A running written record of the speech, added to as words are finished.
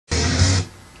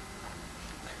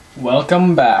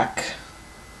Welcome back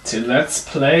to Let's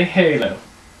Play Halo.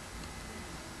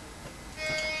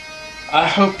 I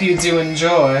hope you do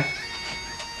enjoy.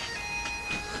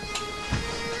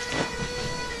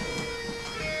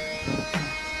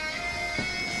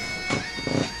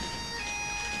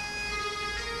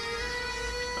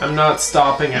 I'm not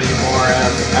stopping anymore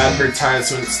as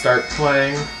advertisements start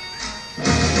playing.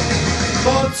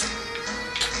 But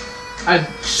I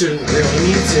shouldn't really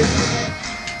need to.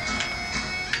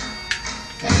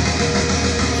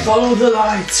 Follow the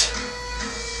light.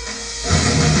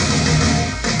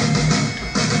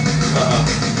 Uh-oh.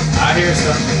 I hear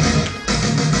something.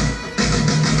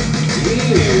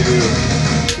 Ew.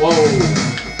 Whoa.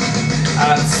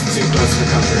 That's too close for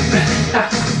comfort.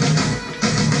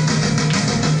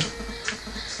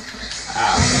 Ow.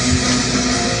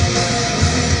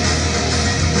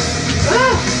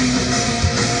 Ah!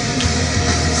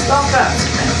 Stop that.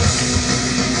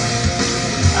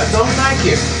 I don't like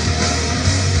you.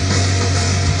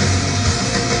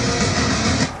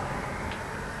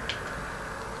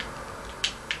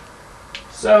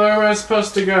 So where am I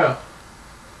supposed to go?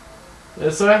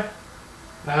 This way?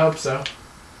 I hope so.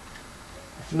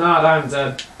 If not, I'm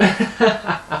dead.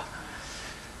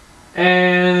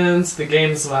 And the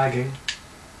game's lagging.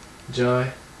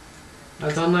 Joy.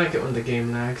 I don't like it when the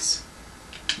game lags.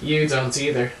 You don't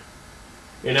either.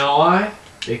 You know why?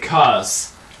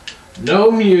 Because no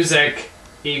music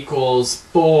equals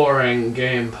boring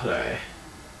gameplay.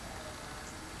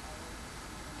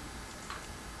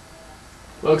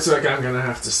 Looks like I'm gonna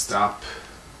have to stop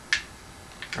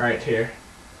right here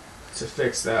to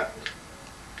fix that.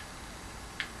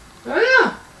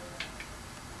 Ah!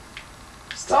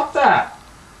 Stop that!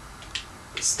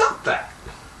 Stop that!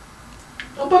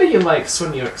 Nobody likes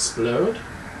when you explode.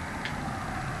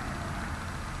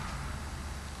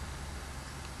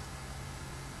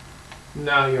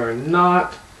 Now you're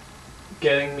not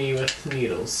getting me with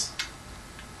needles.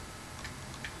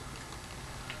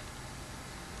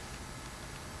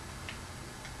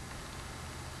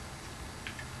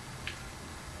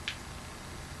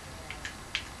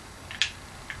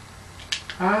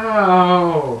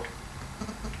 Ow!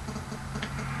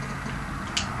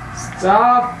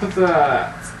 Stop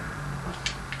that!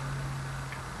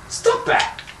 Stop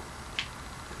that!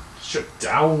 Shut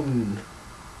down!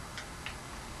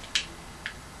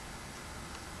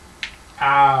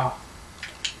 Ow!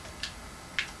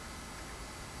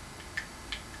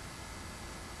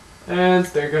 And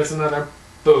there goes another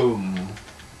boom.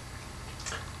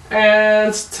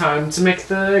 And time to make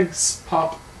the eggs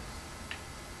pop.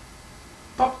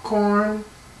 Popcorn.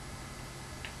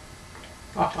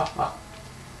 Ha ha ha.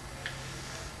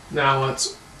 Now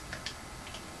what?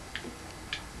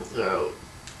 Oh,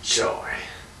 joy.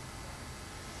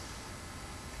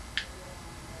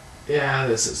 Yeah,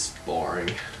 this is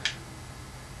boring.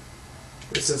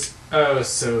 This is oh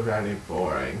so very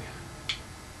boring.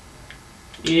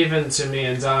 Even to me,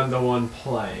 and I'm the one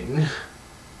playing.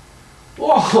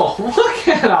 Whoa, look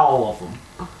at all of them.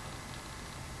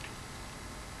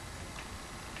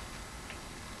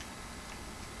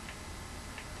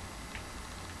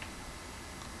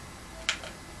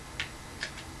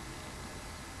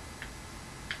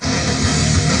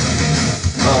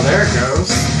 Oh, there it goes.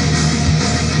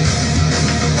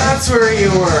 That's where you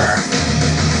were.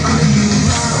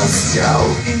 Let's go.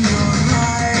 In your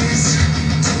eyes,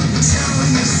 tell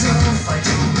yourself I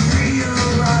don't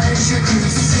realize your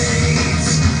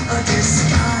crusades, a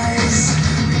disguise.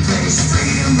 Replace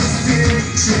freedom with fear,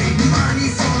 trade money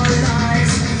for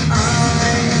life.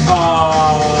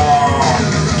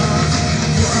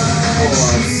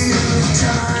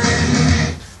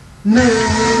 No,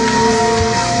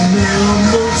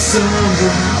 most of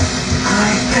them I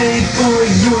paid for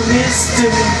your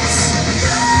mistakes.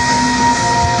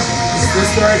 Is this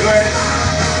the right way?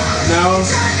 No,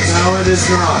 no it is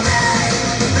not.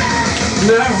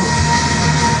 No!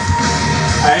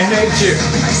 I hate you.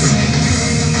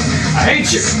 I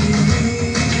hate you.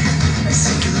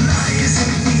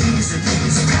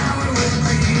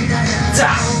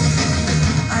 Da!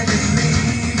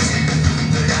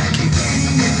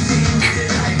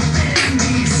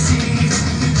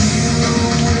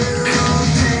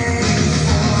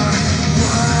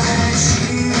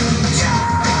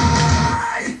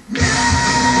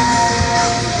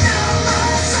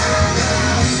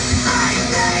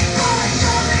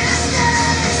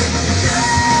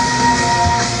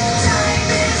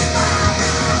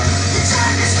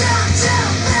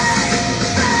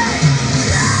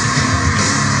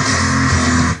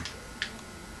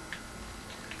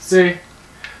 See,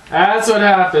 that's what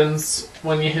happens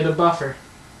when you hit a buffer.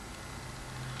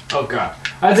 Oh god.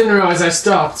 I didn't realize I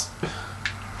stopped.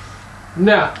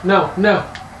 No, no, no.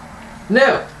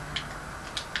 No!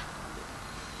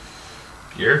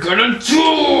 You're gonna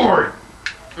die!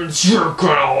 And you're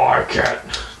gonna like it.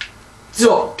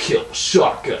 Double kill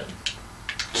shotgun.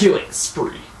 Killing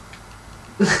spree.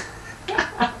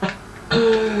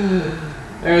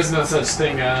 There's no such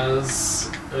thing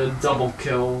as a double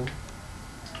kill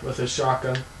with a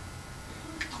shotgun.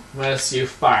 Unless you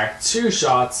fire 2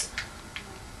 shots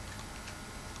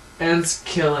and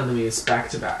kill enemies back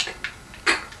to back.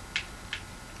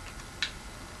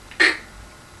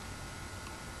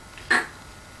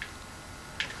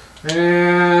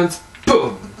 And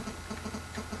boom!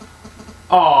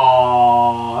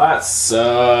 Aww, that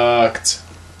sucked.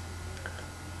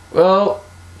 Well,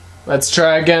 let's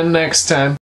try again next time.